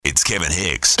It's Kevin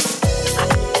Hicks.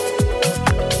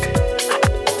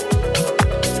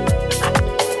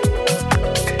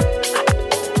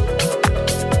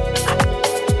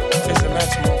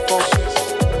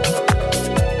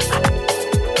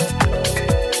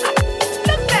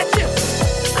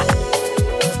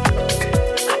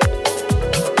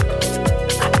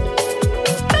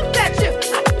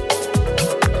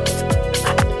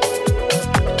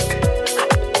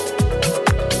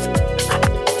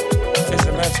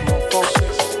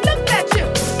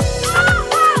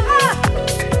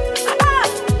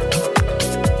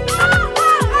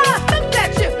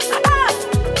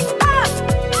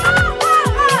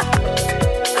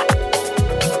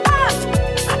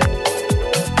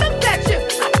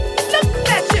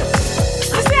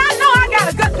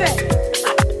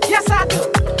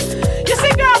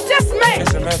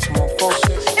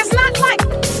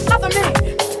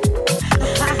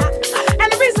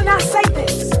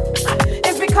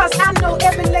 I know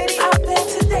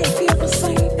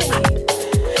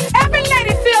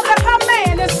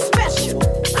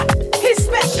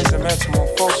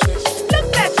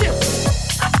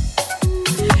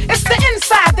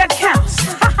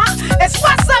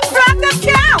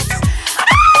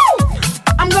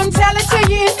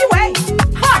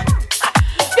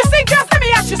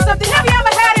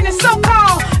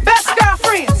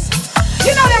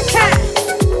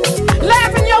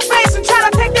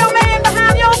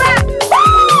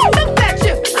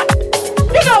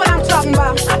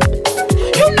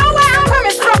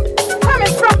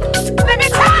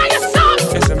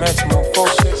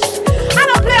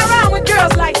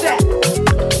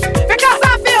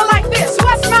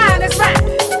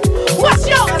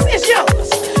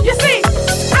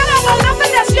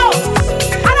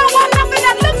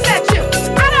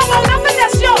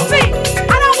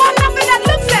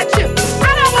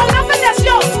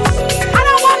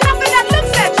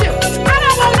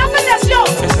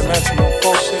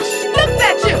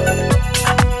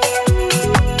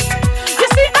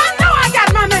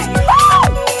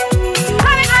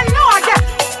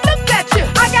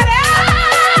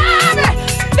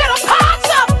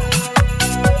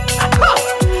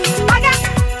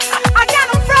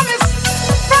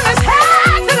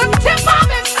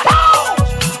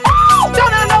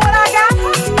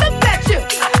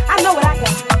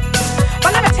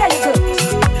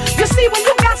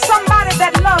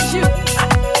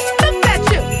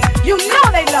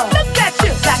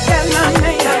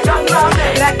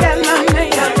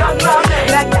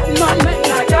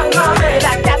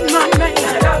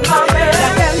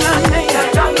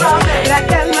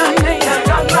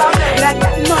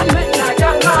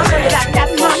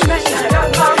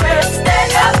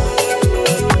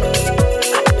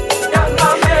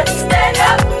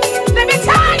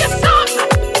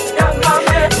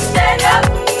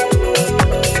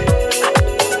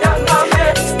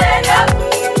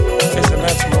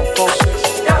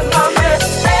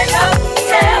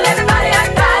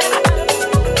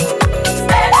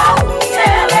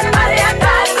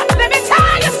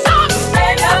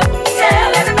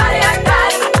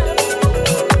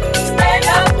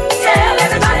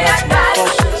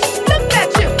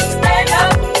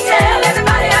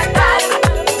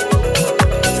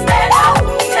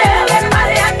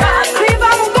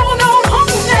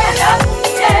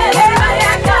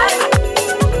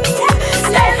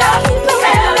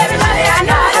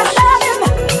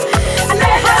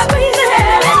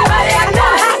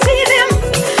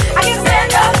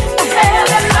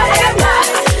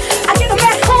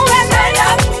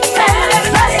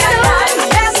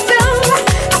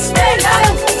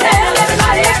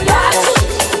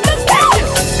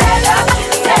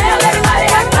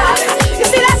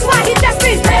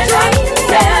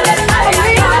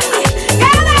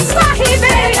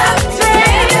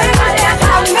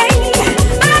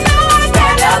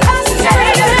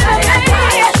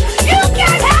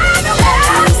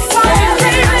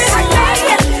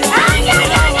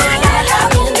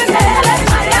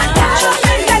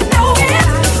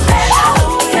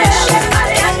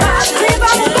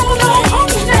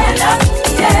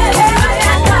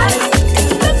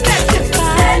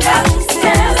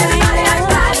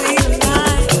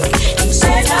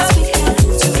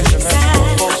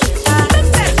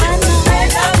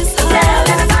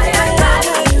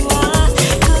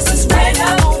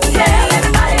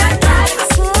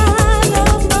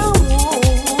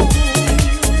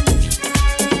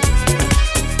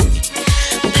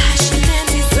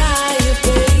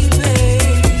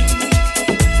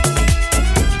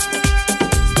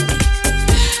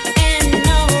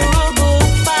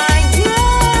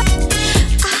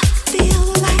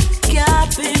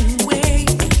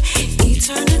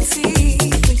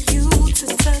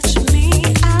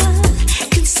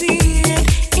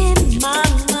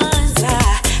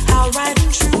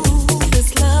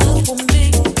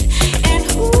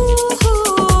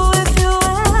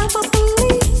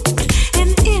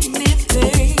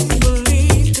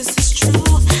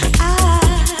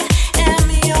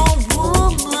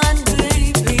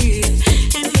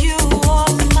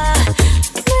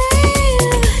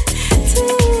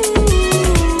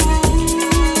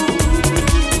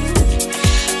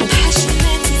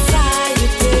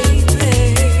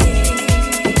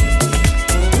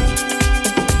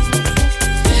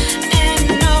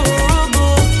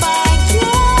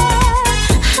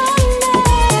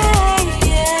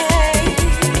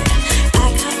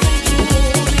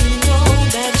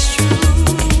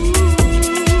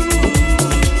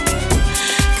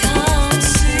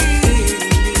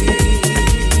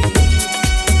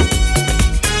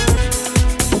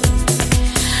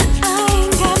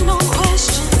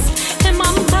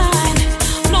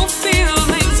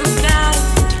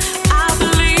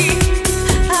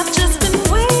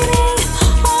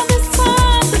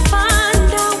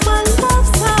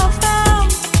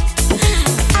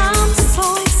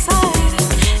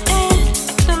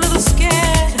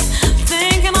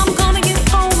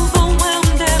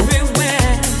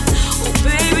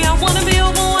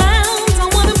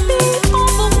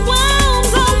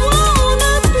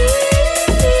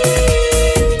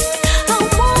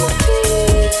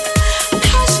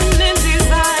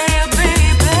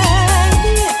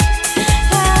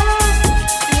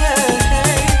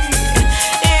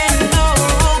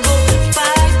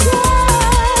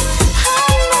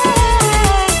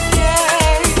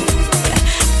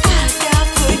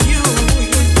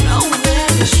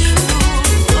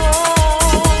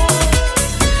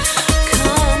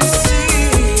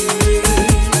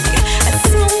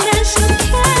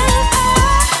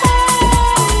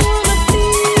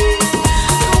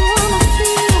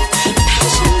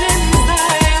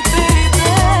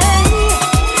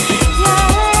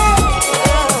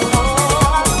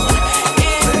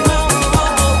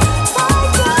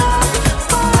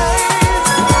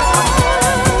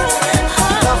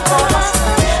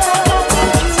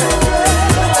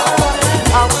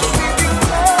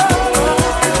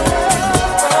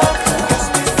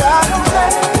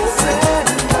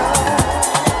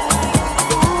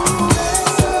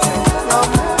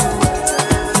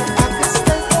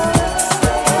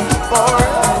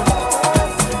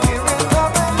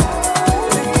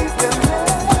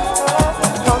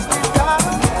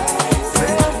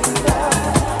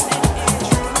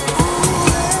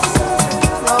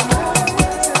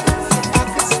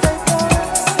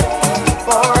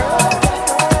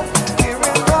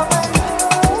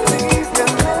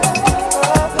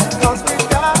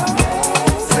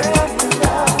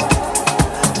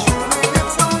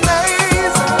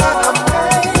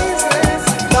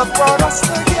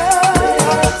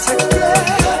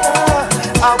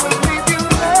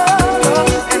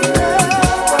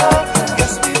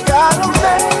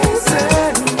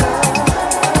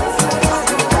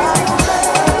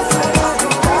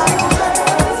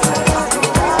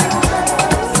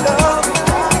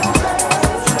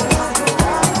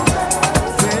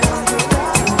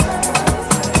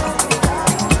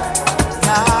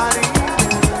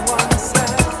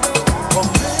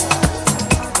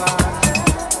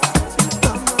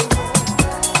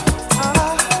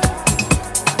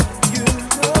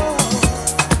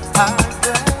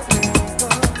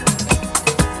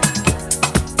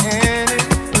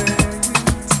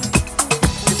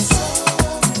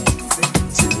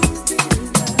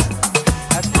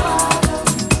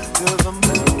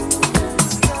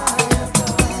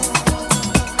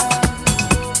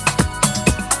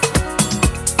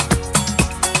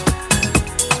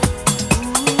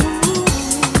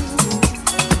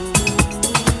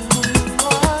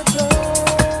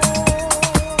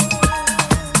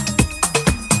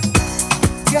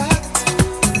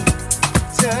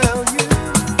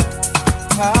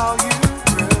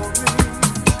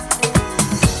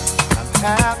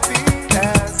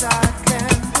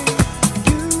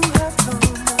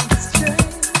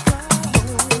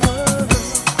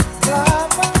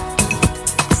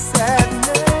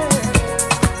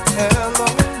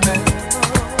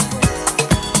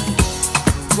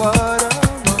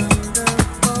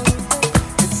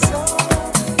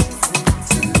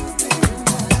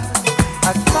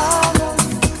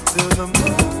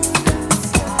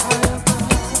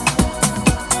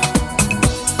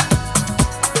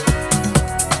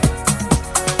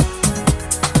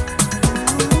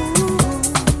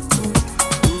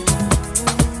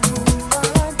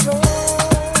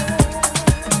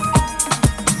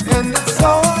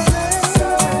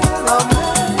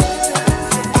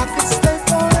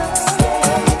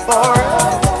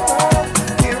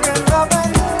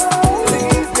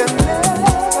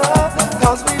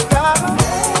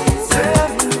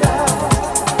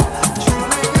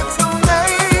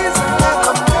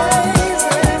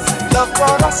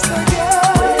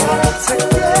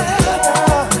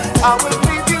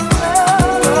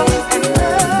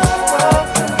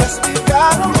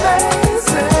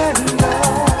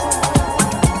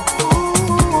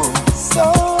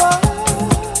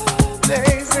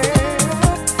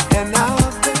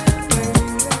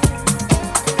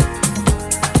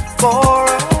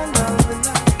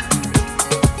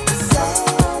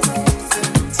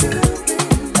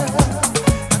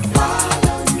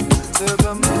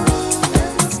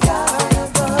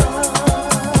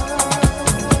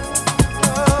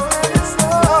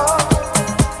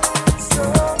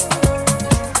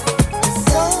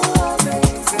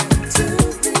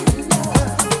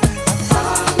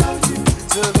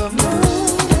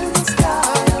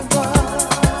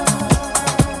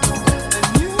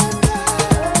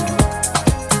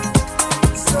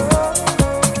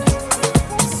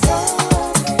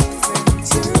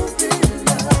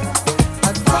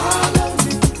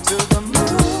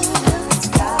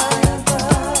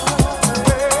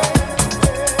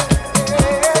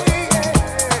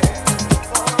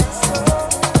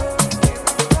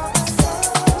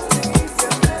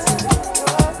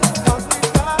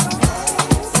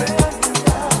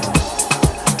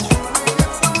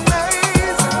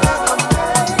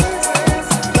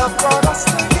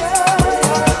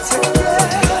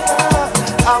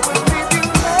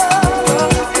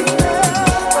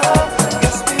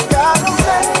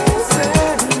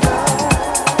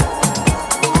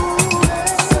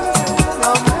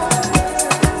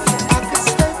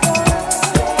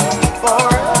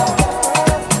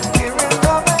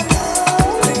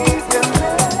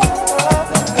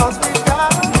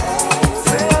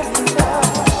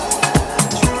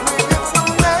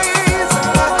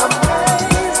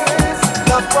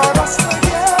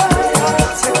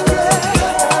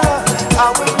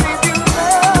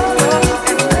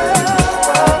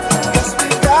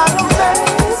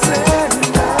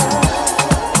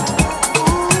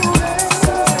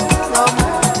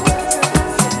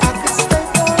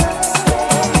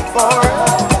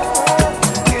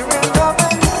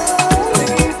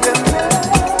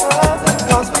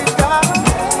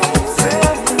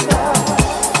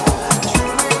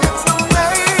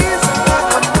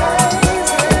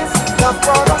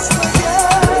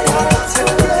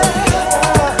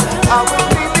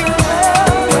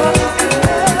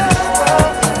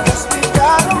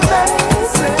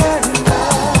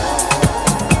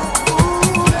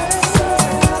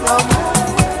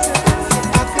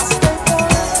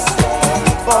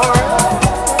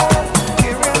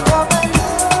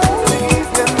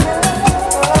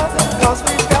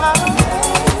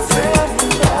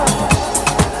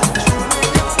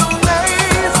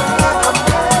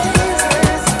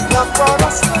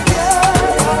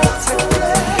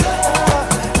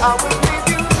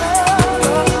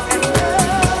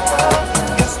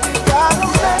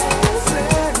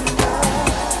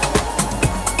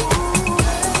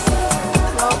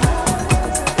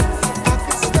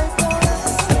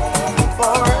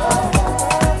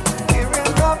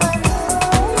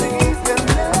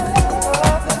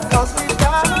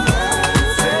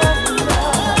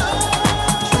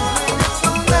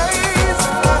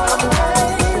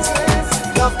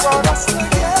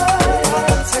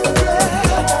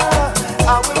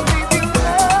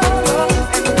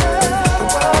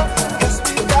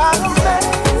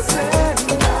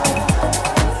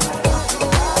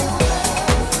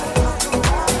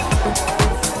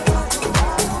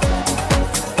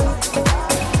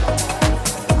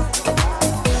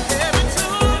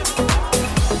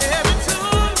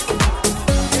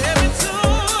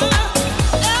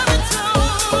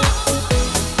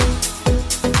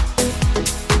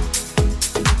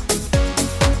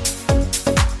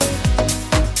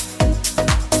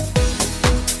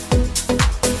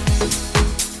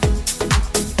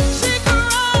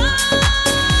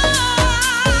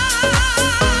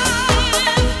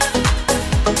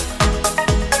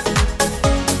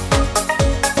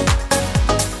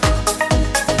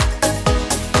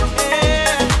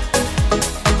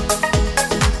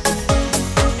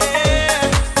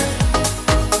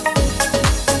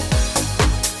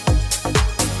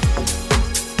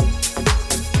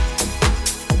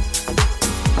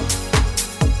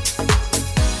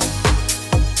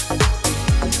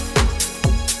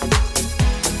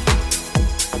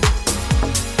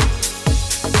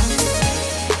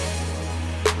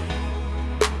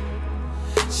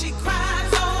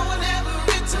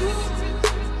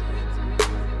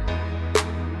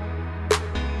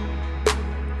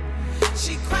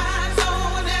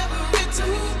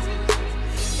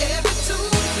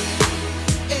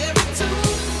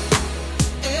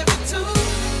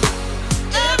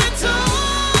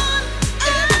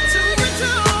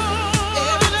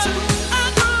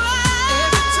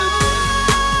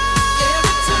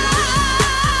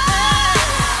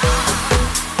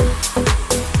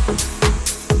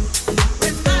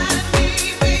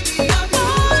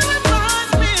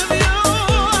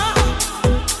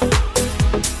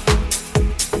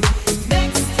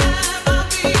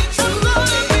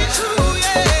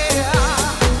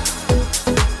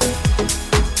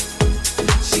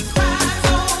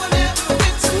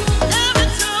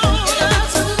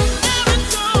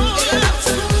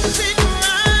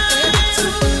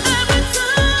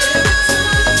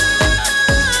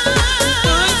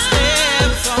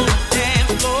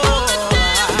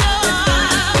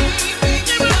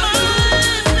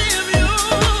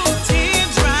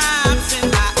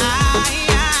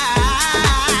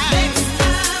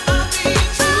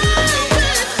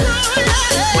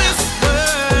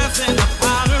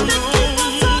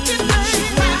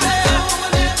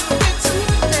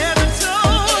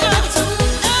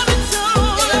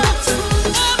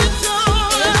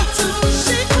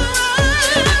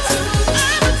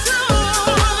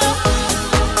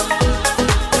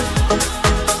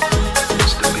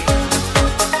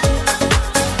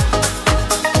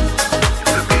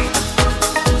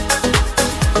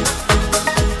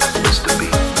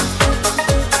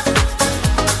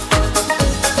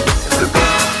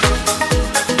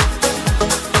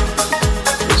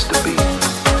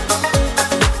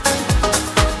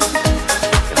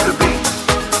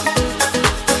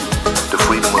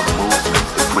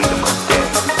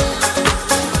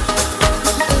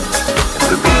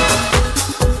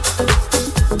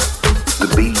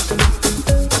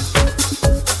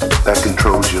that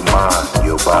controls your mind,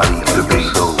 your body, and your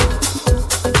soul.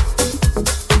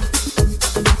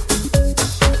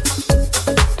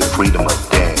 The freedom of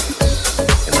dance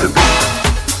and the beat.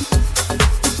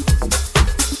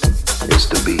 It's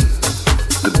the beat.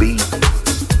 The beat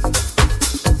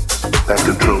that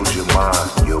controls your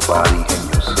mind, your body,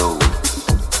 and your soul.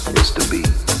 It's the beat.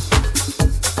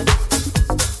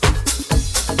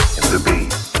 And the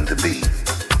beat, and the beat.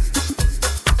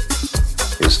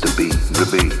 It's the beat, the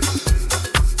beat.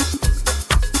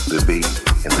 The beat,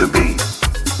 and the beat.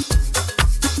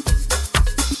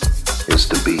 It's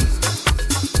the beat.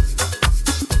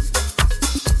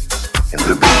 And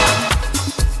the beat.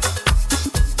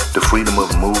 The freedom of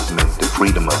movement, the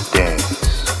freedom of dance.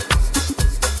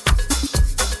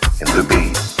 And the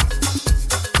beat.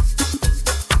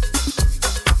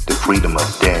 The freedom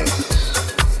of dance.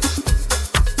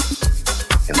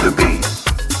 And the beat.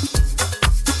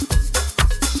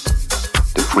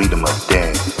 The freedom of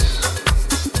dance.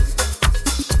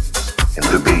 And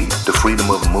the beat. The freedom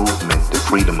of movement, the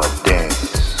freedom of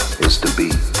dance. Is the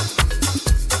beat.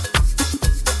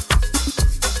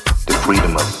 The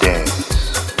freedom of dance.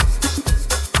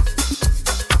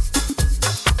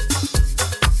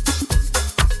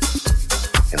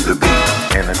 And the beat.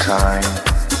 In a time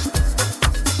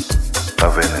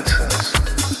of innocence,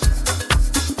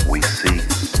 we seek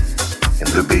in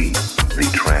the beat the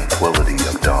tranquility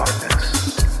of darkness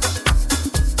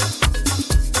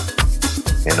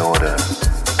in order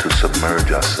to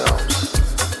submerge ourselves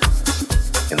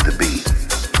in the beat,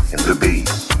 in the beat,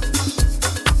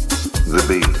 the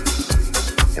beat,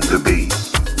 in the beat,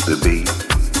 the beat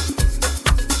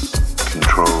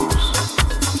controls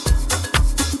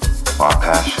our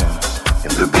passion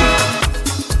in the beat.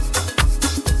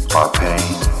 Our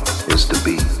pain is the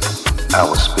beat,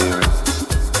 our spirit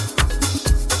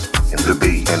in the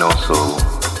beat, and also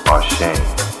our shame.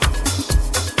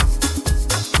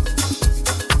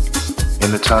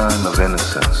 In the time of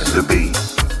innocence, in the beat,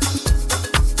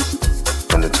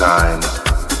 in the time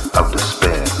of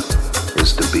despair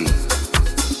is the beat,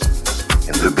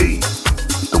 in the beat,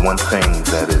 the one thing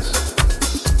that is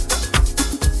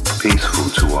peaceful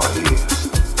to our ear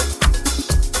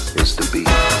is the beat.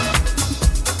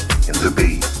 And the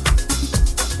beat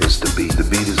is the beat. The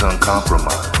beat is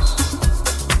uncompromised.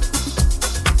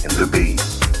 And the beat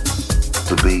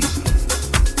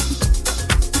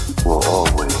will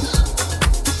always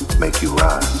make you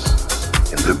rise.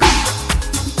 And the beat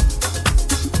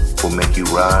will make you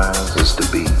rise. It's the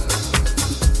beat.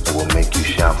 It will make you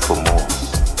shout for more.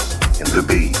 And the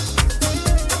beat,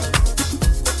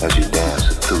 as you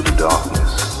dance through the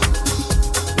darkness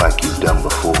like you've done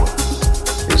before,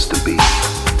 is the beat.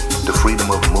 The freedom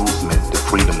of movement, the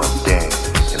freedom of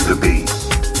dance, and the beat.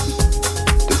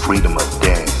 The freedom of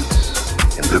dance,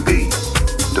 and the beat.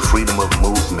 The freedom of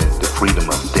movement, the freedom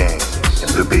of dance,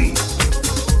 and the beat.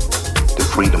 The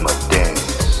freedom of dance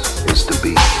is the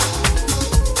beat.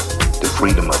 The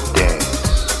freedom of dance,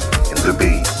 and the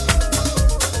beat.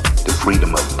 The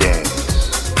freedom of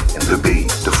dance, and the beat.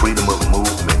 The freedom of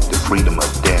movement, the freedom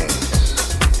of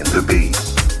dance, and the beat.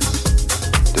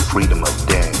 The freedom of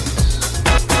dance.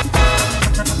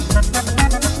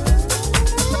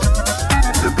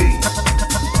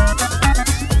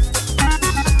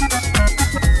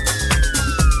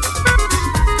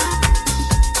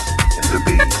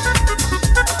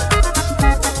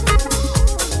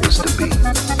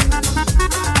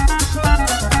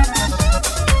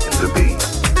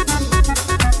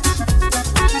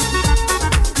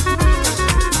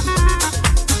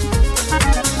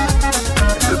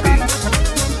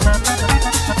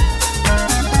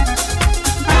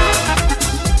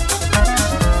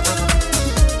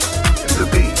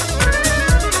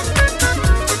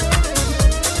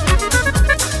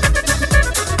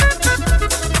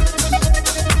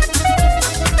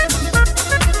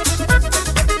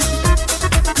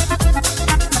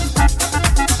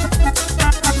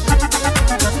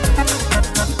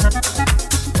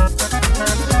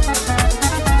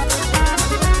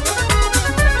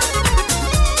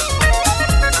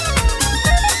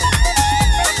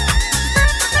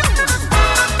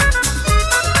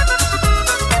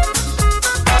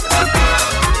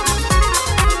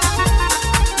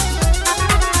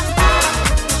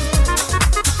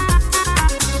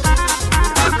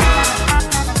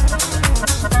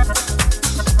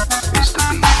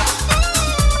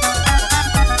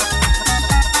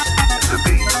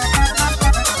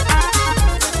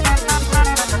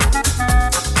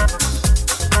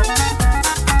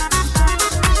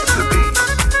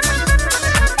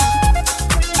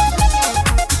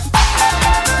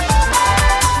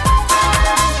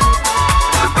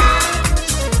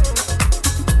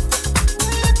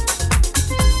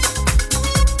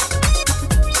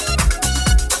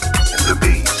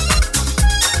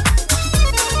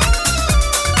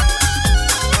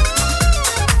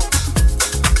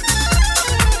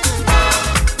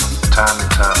 Time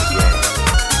and time again,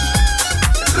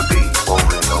 the beat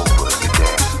over and over you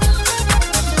dance,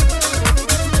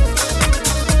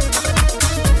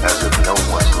 as if no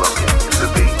one's looking. The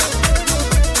beat,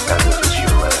 as if it's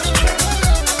your last chance.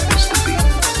 It's the beat.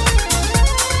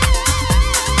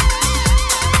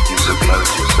 You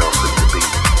submerge yourself in the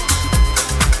beat.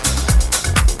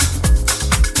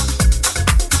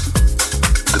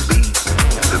 The beat,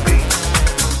 the beat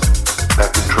that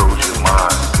controls your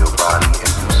mind, your body,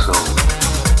 and your soul.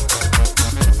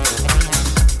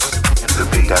 The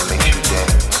beat that makes you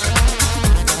dance,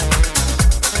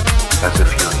 as if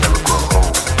you'll never grow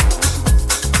old.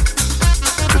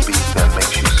 The beat that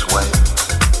makes you sway.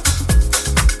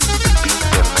 The beat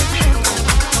that makes you move.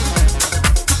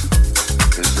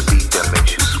 It's the beat that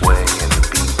makes you sway, and the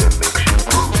beat that makes you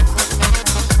groove.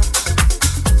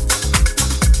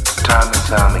 Time and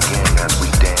time again, as we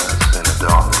dance in the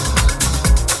darkness,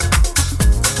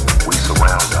 we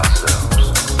surround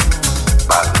ourselves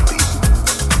by the beat.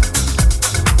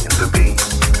 In the beat,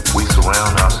 we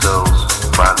surround ourselves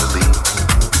by the beat.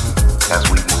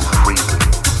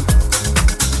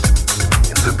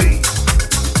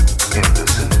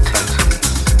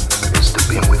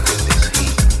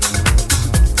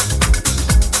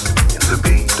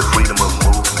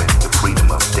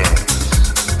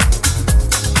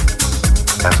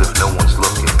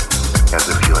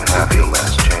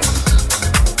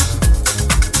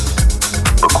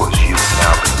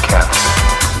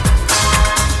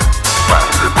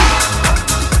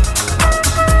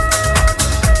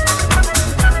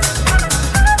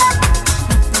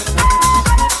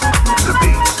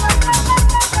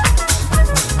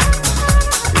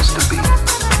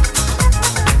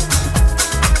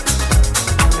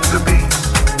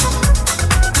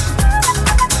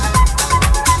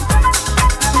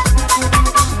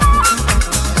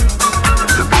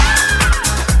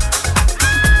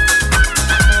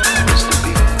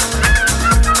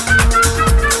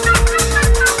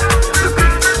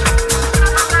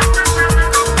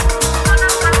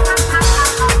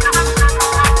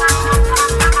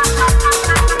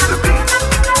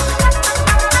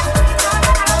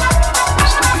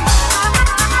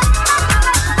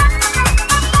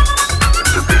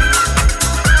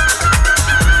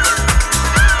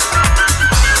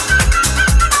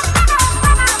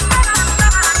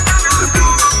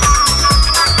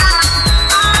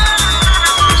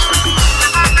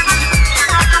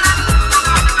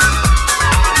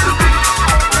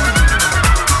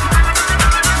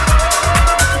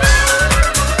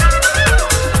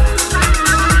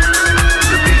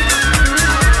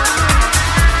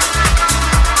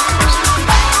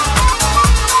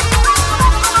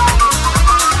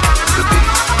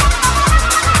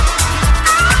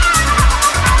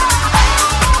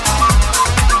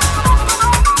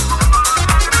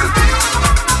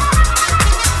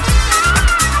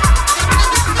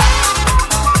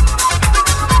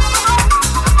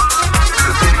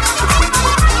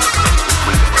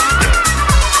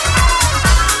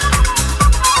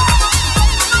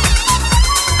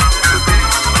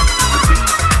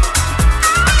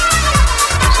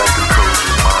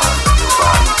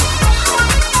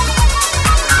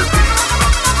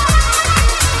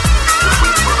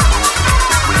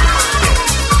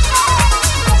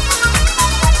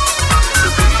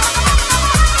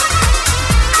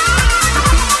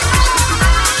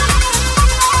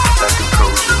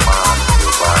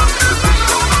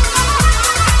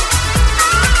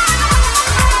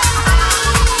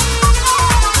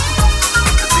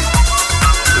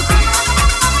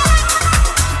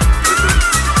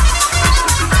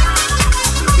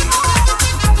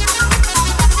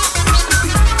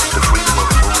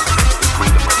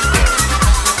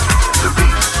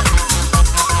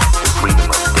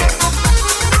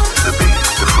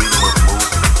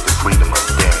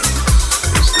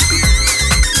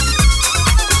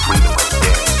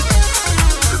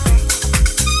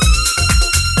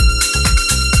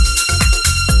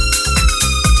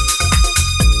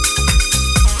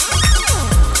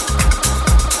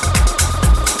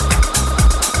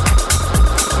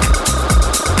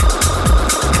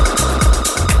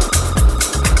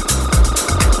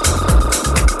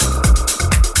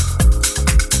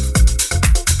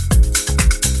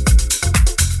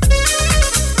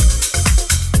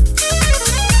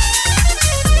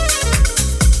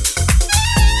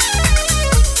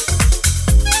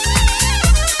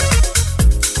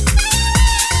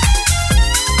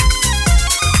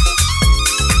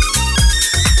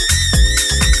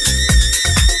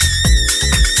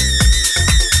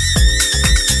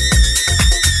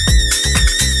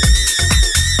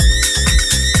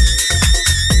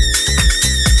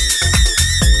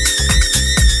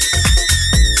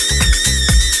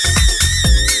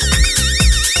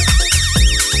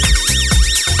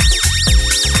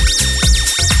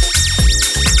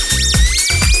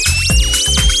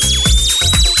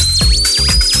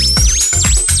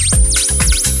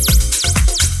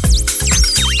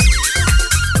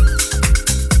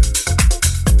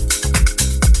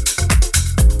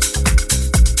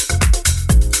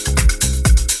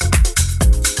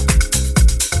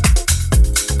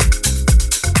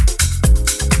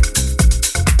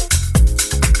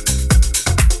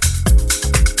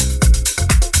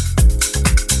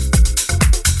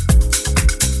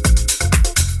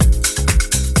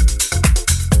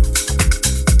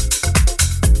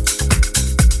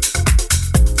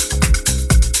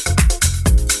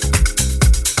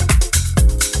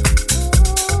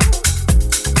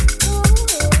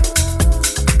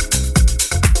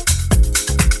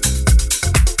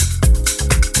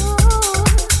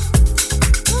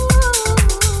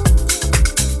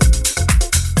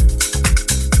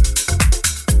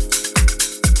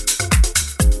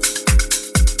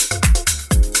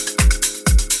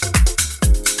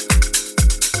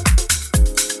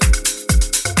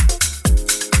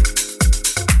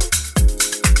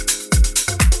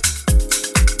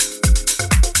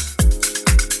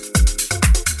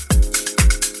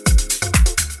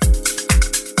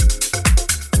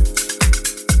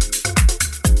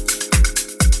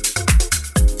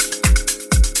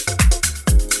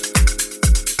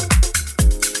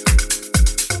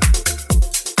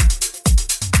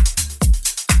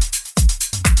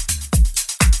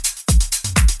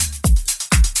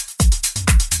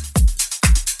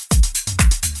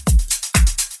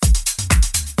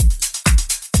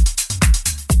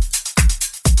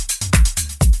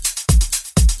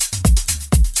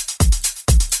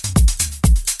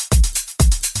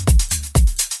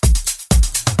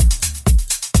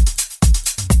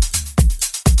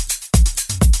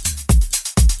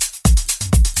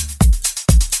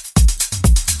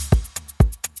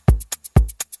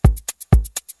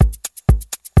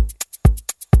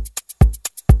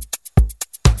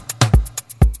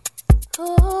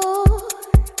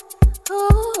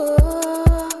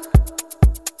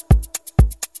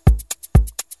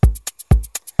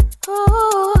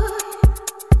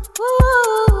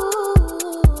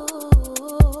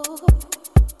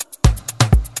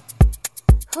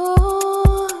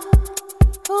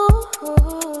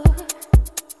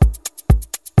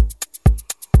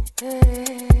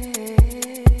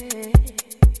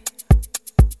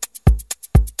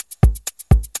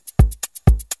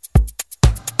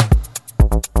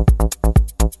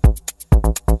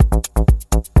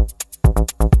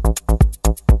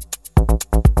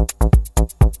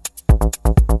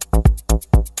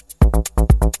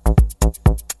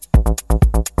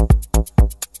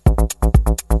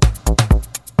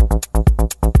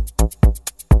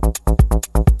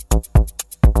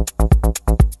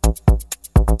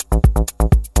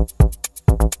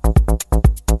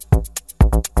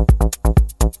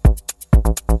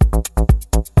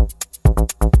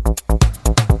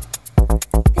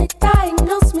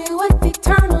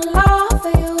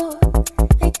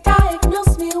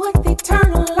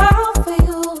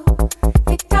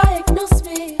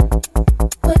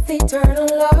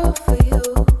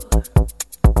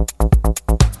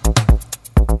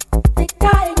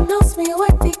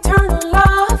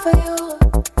 love for you.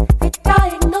 They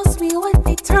diagnose me with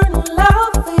eternal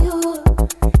love for you.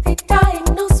 They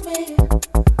diagnose me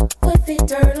with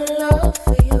eternal love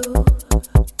for you.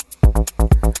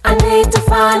 I need to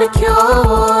find a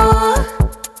cure.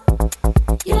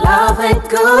 Your love ain't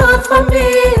good for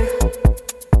me.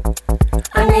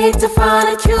 I need to find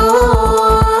a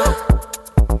cure.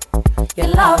 Your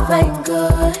love ain't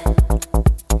good.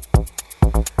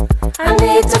 I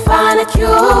need to find a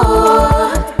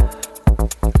cure.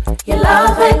 Your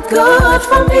love ain't good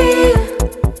for me.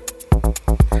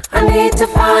 I need to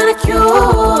find a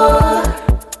cure.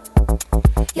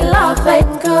 Your love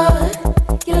ain't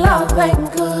good. Your love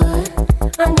ain't good.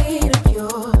 I need a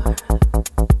cure.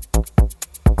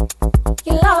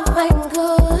 Your love ain't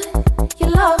good. Your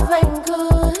love ain't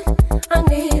good. I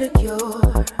need a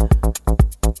cure.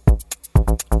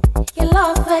 Your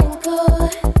love ain't good.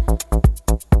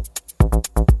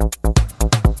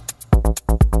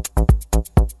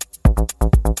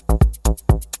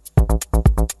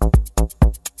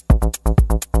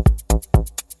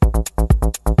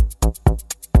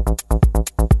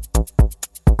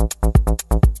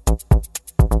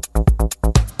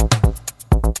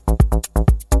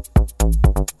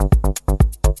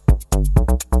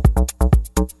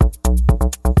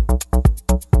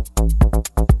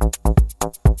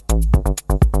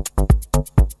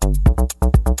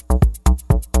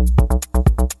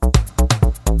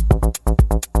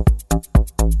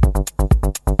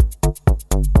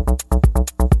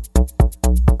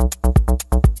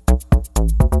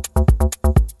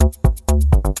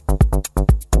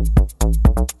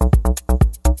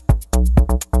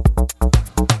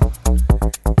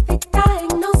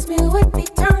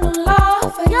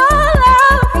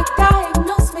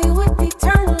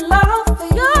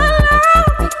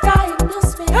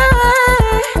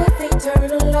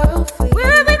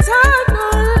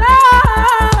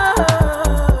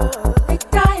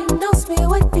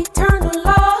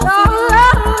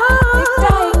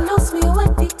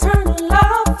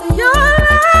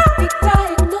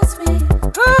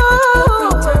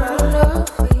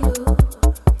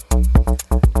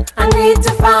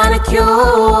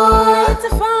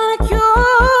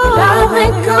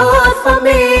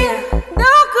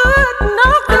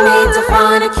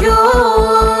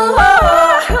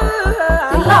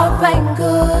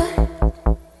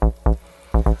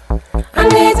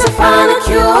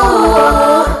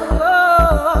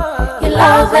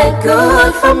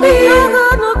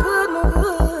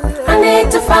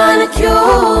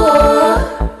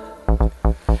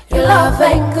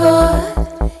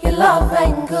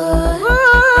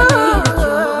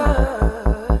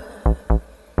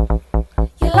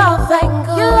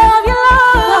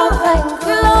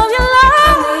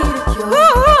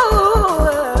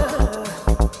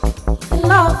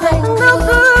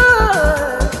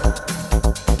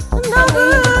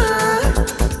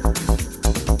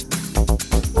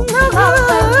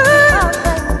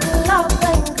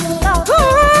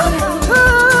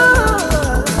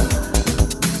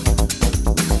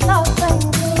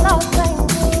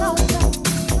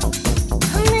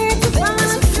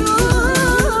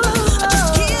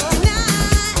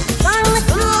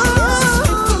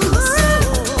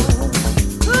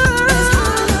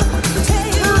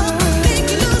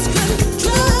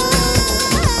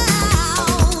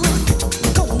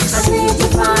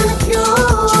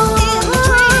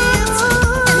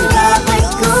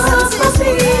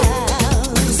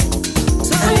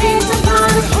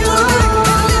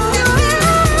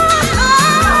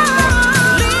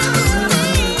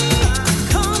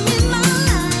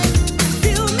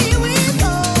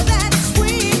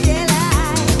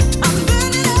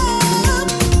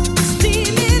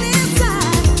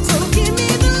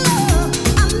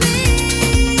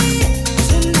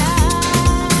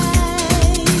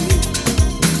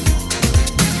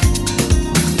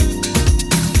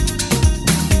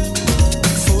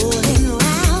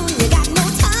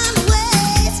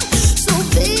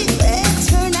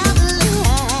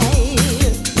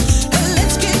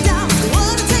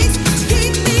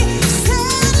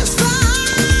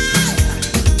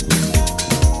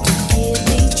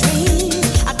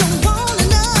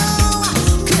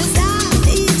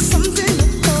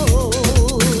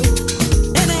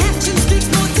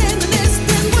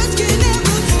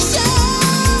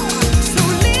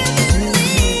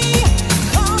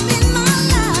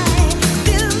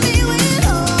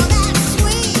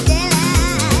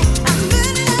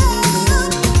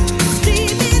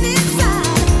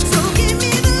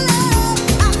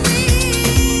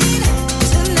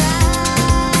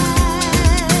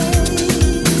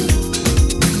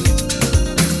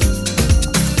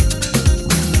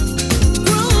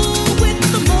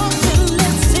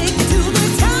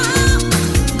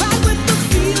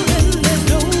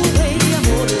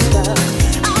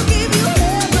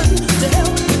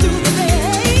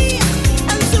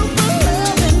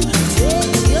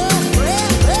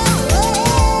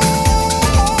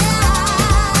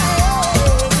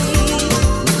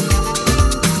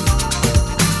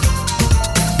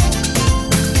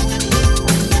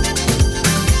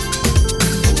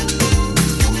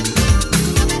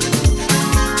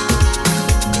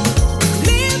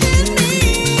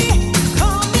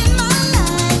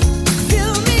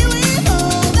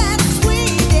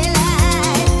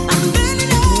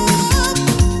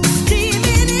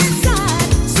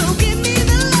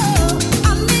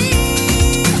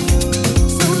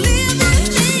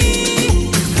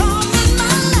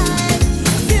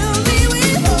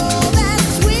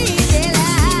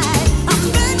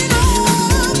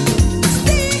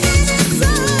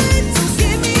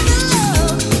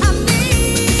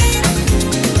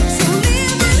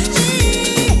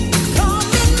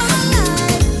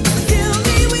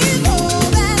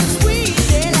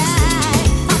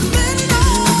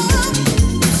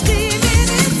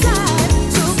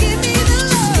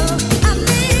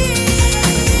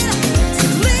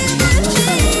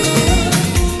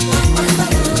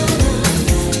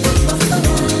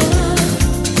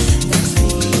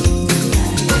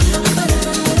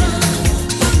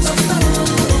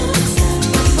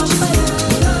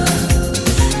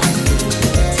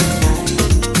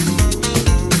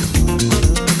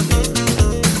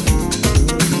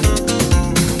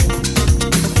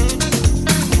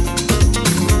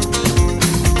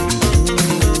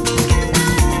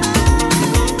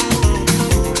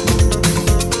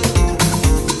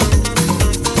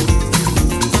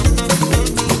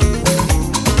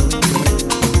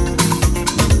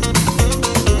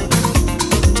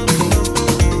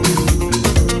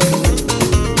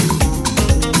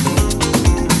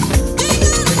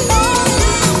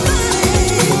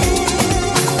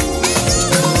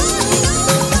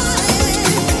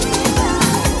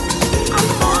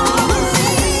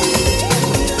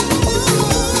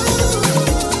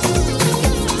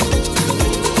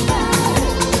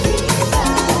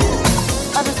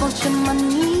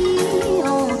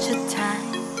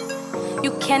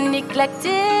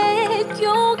 neglected,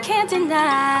 you can't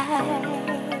deny.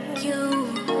 You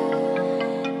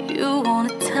wanna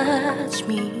touch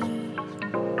me.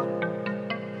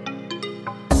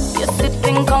 You're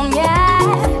sipping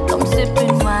cognac, I'm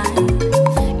sipping wine.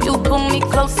 You pull me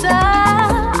closer,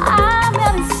 I'm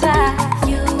inside.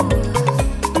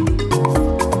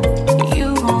 You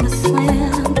wanna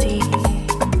swim deep,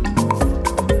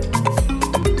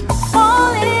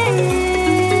 falling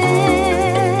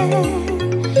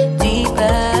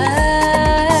deeper.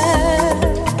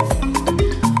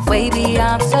 Way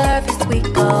beyond surface we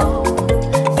go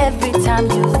every time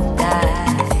you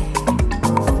die.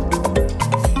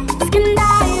 Skin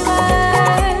diver,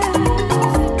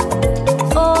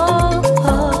 oh,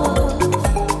 oh.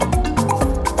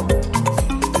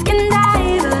 Skin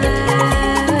diver,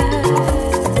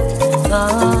 oh.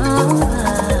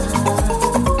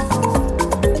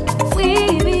 We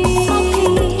be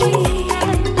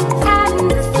having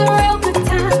this real good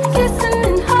time, kissing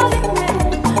and hugging, man.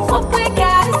 What we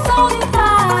got is so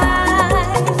divine.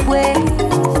 Way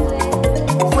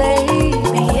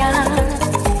beyond.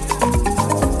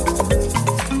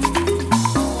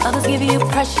 Others give you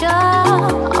pressure,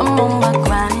 I'm on my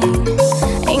grind.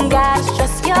 Ain't gotta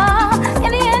stress ya,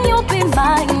 in the end you'll be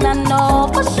mine. I know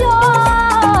for sure,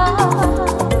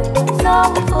 know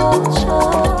for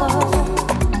sure.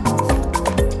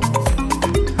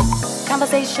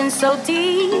 Conversation so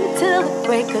deep till the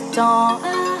break of dawn.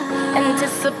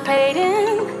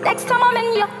 Anticipating next time I'm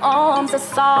in your arms.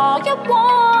 That's all you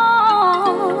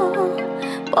want,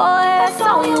 boy, that's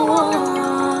all you want.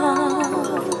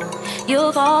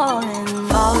 You're falling,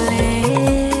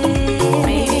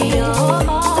 baby, you're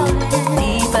falling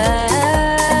deeper,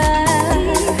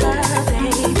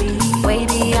 baby. Way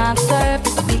beyond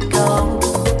surface we go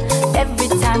every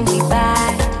time we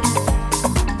bite.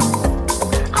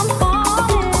 I'm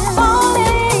falling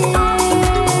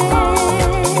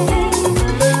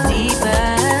deeper.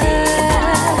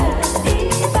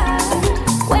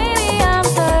 Way beyond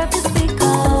surface we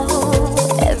go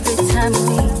every time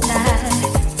we die.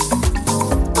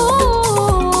 Ooh.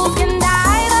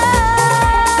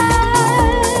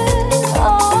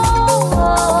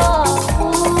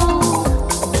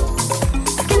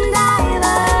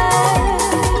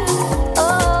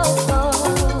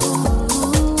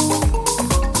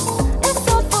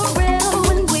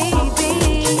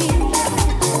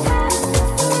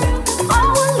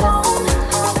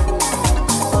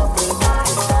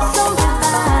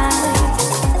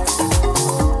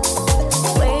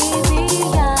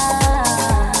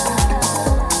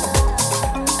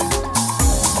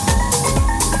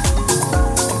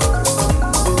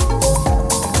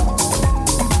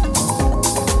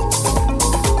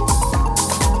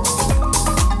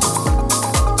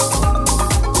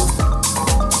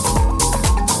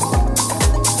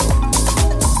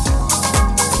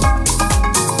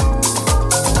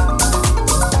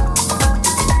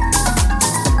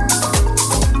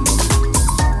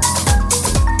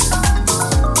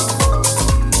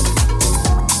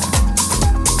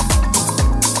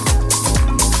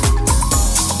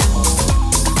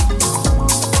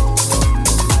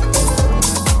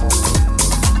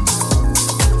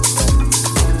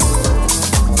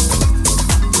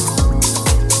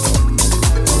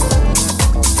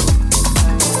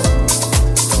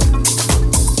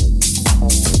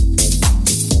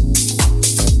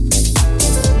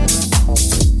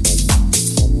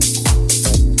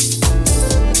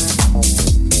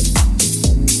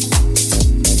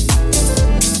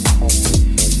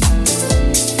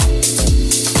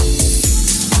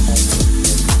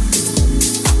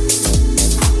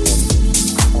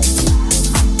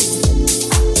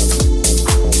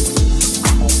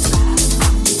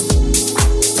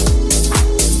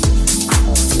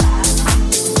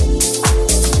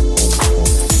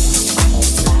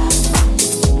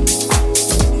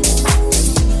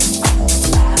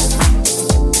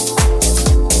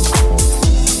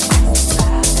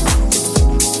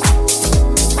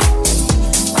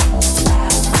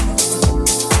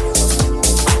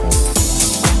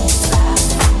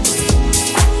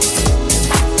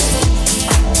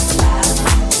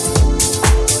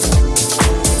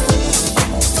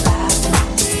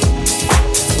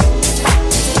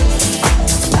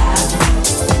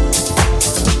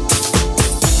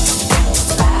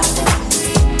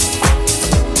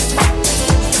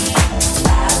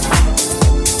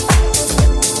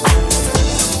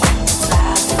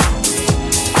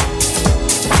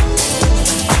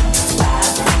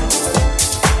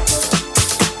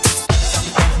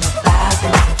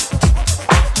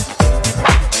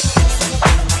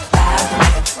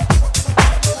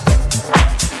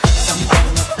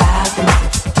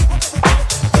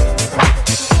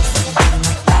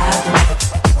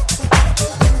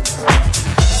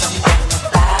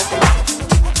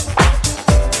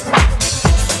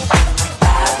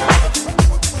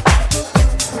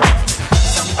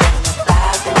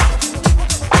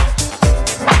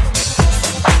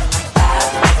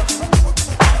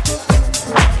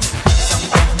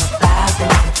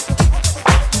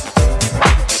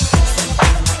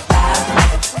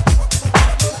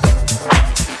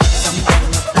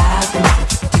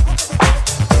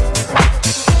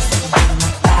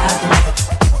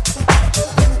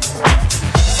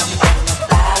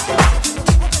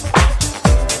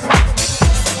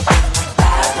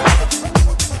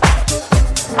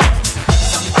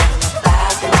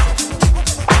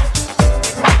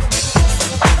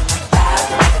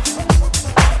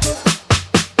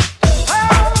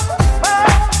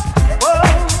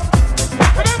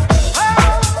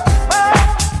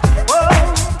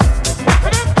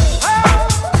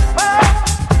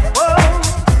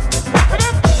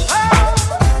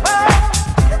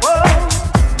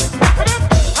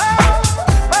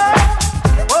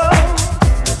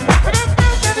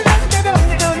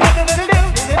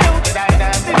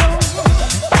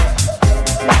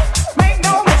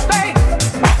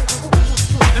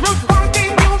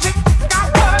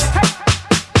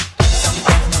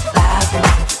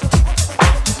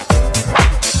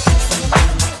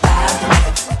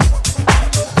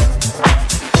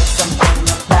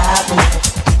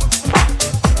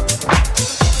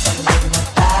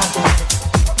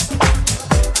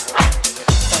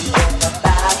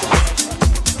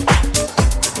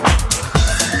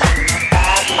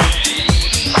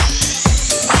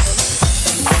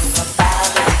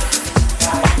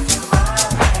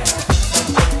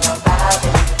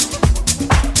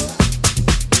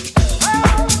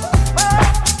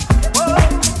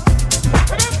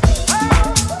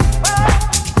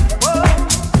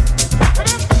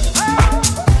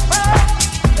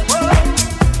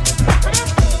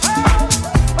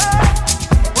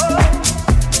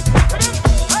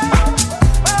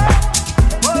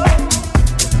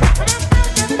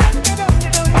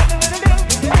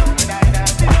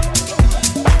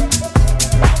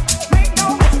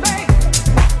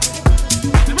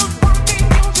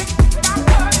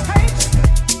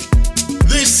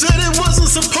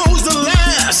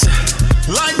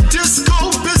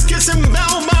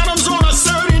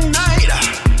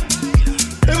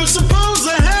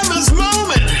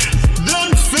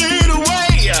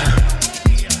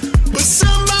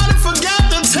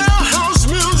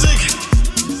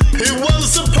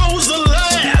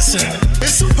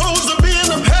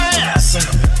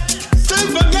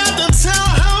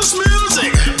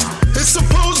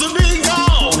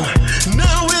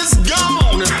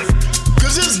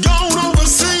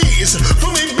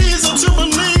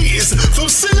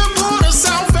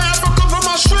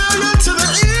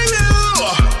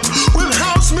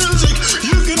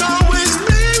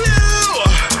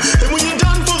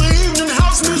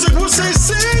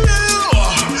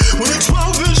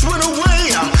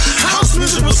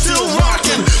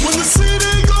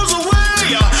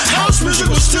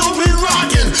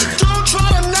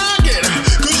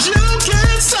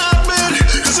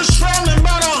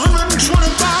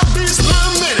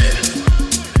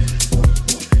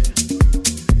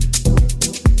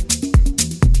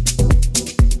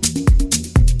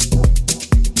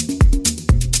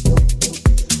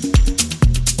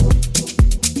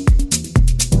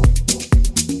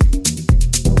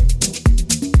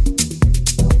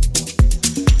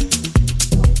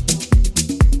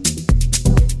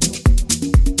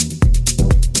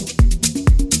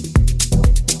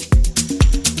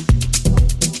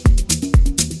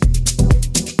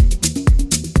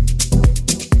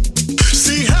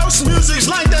 music's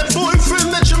like that boyfriend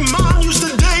that your mom used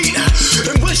to date.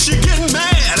 And when she get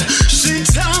mad, she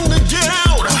tell him to get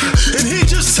out. And he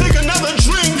just take another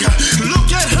drink, look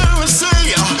at her and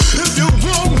say, if you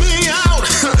want me out,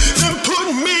 then put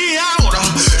me out.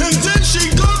 And then she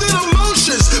go through the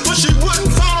motions, but she wouldn't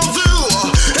follow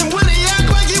through. And when he act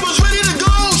like he was ready to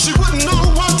go, she wouldn't know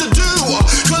what to do.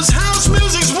 Cause house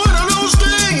music's one of those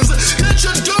things that you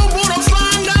don't wanna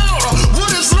find out what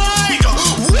it's like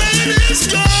when it's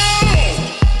gone.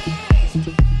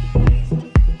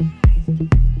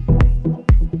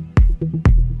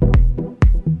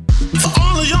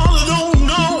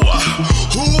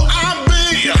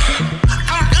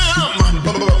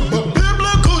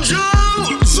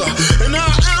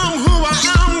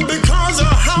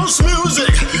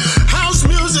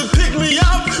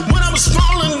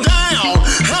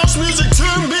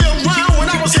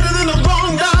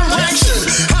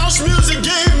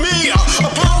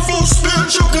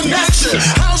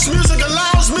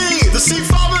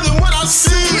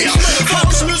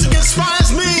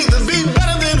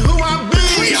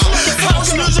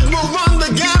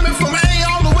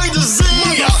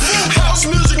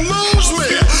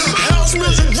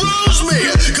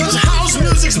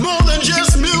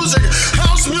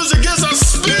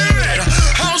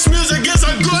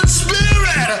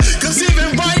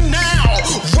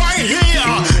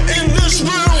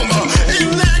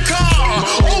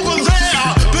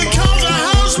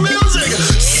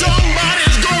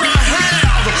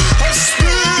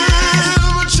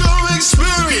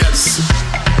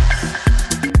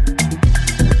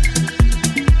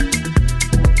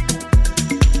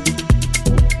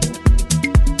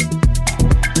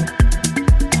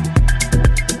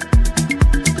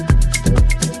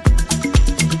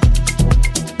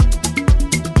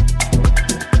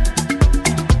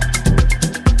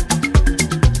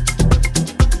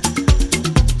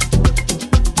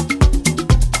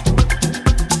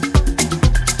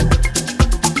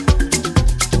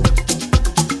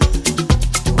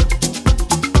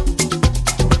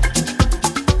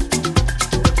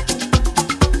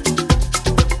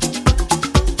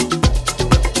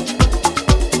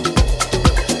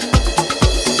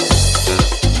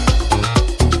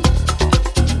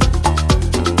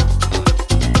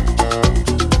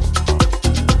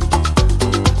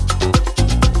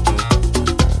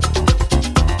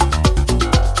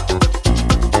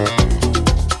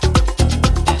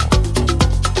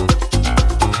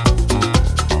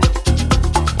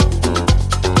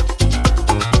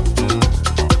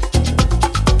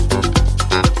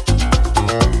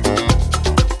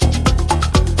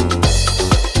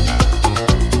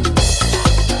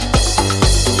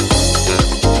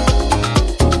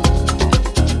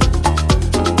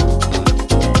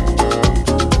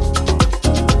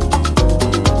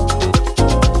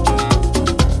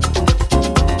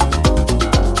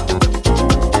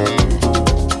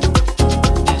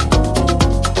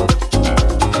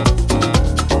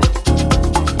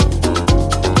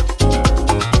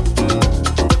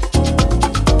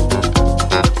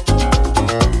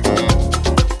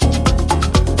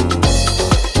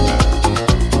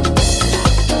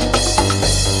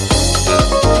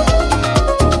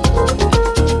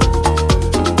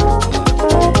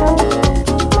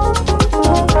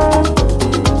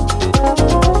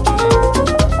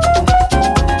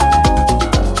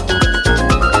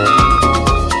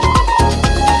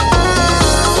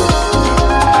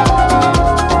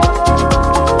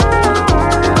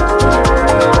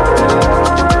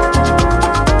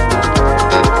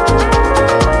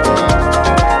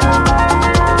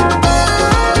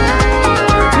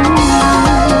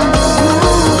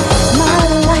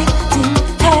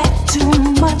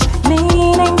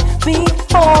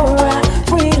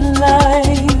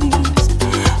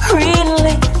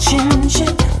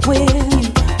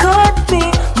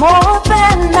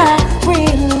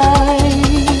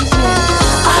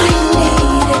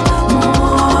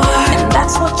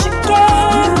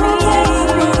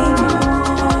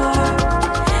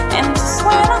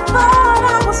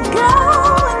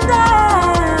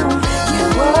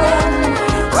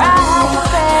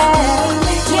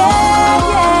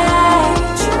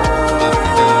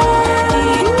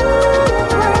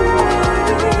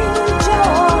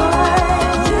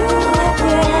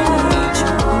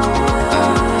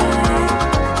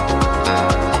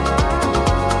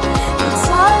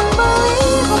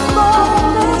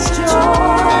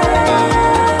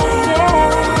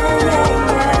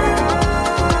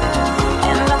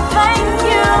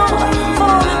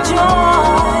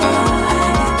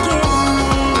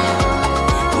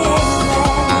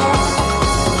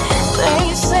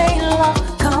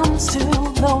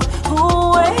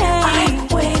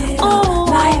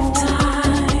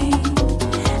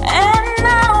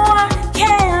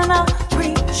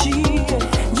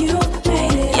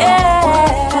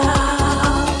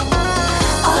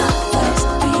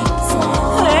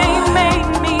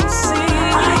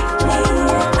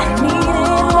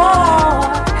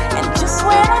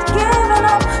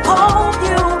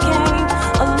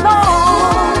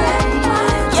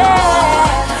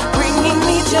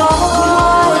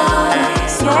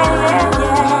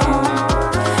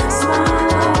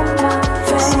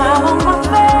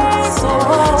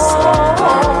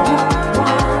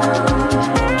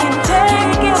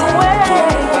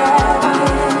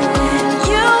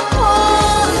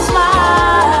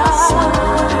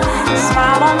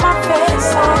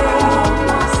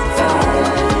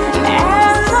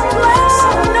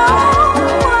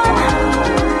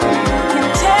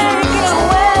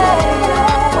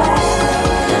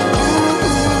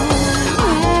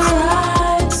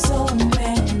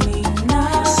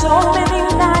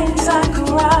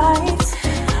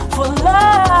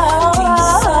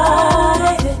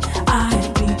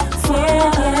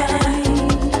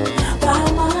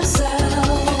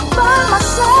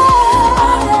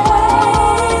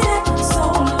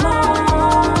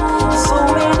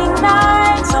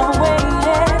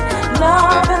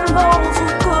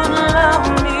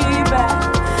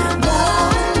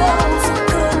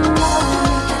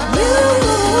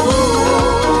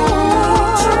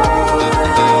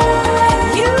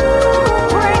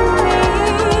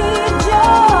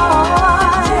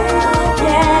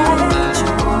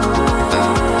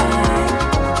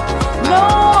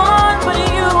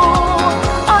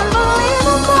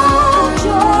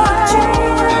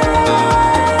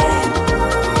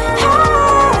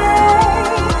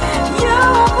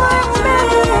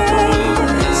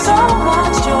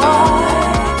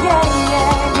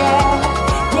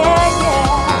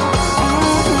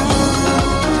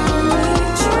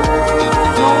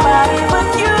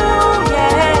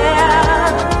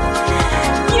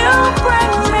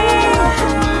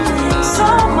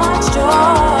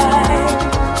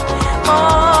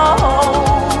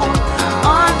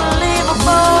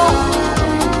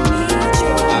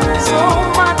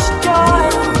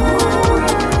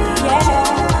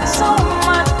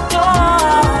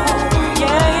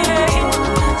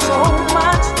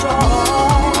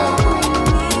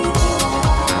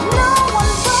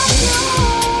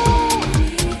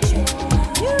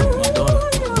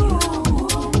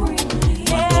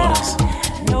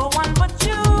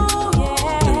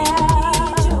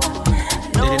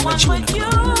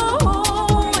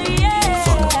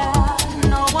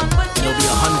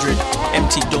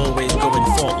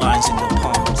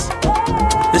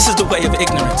 way of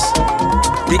ignorance.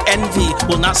 The envy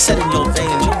will not set in your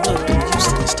veins. Your blood will be used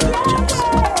to this type of jealousy.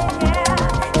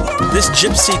 This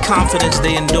gypsy confidence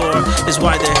they endure is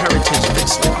why their heritage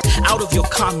fits like out of your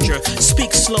conjure.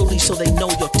 Speak slowly so they know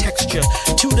your texture.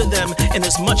 Tutor them in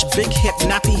as much big hip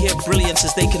nappy hair brilliance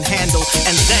as they can handle,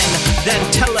 and then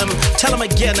tell them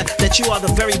again that you are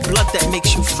the very blood that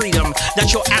makes you freedom.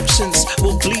 That your absence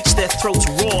will bleach their throats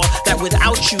raw. That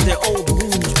without you their old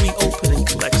wounds reopen and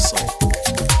collect soul.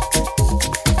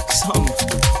 Some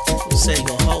will say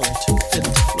your hull too thin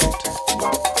to float.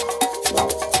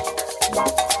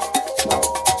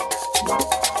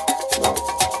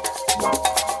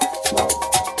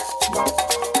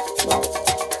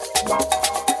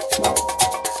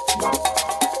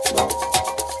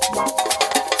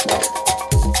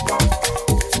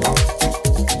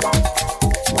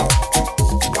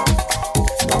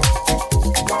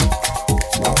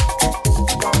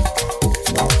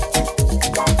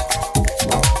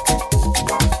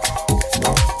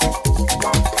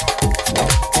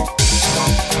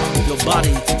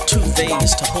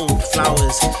 To hold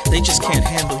flowers, they just can't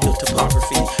handle your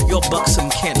topography. Your buxom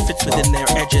can't fit within their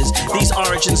edges. These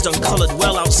origins done colored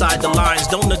well outside the lines.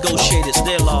 Don't negotiate, it's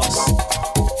their loss.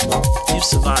 You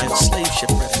survived slave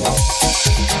shipwreck,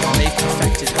 and they've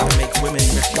perfected how to make women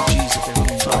refugees of their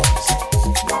own bodies.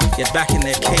 Yet back in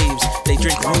their caves, they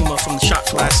drink rumor from the shot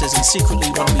glasses and secretly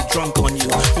want to be drunk on you.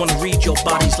 Want to read your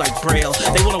bodies like Braille.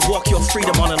 They want to walk your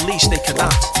freedom on a leash. They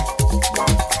cannot.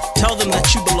 Tell them that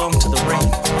you belong to the rain,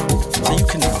 so you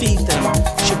can feed them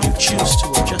should you choose to,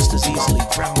 or just as easily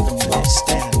drown them where they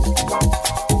stand.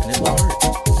 And it will hurt.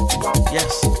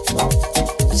 Yes,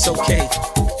 it's okay.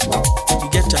 You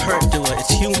get to hurt, doer.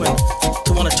 It's human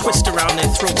to want to twist around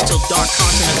their throats till dark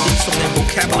continent leaps from their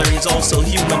vocabulary is also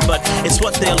human, but it's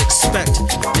what they'll expect.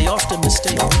 They often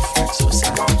mistake reflex for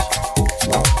savage.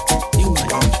 You, my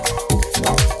angel,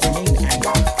 remain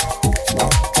angry.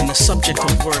 In the subject of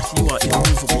worth, you are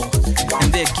immovable.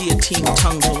 And their guillotine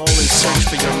tongues will always search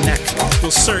for your neck.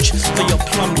 Will search for your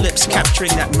plum lips,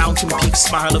 capturing that mountain peak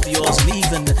smile of yours. And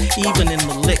even in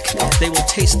the lick, they will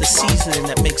taste the seasoning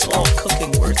that makes all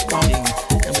cooking worth eating,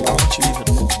 and will want you even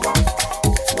more.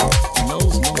 In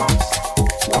those moments,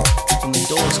 when the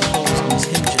doors close on these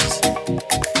hinges,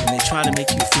 and they try to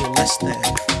make you feel less than,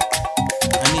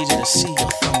 I need you to see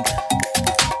your thunder.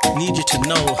 I need you to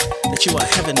know that you are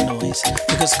heaven noise,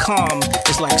 because calm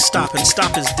is like stop, and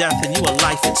stop is death, and you are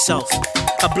life itself.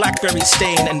 A blackberry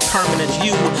stain and permanent.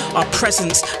 You are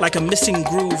presence like a missing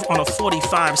groove on a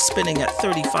 45 spinning at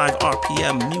 35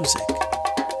 RPM. Music,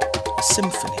 a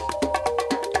symphony,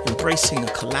 embracing a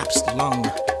collapsed lung,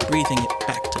 breathing it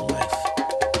back to life.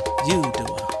 You,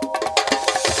 doer,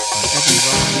 on every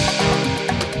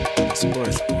rung, it's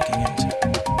worth looking into.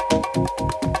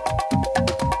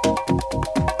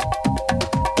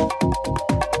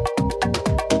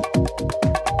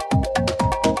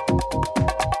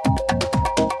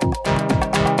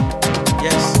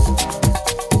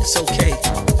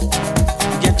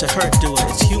 To hurt, doer.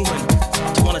 It's human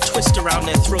to want to twist around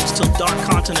their throats till dark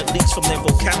continent leaks from their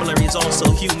vocabulary is also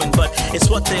human, but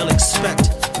it's what they'll expect.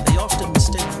 They often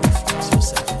mistake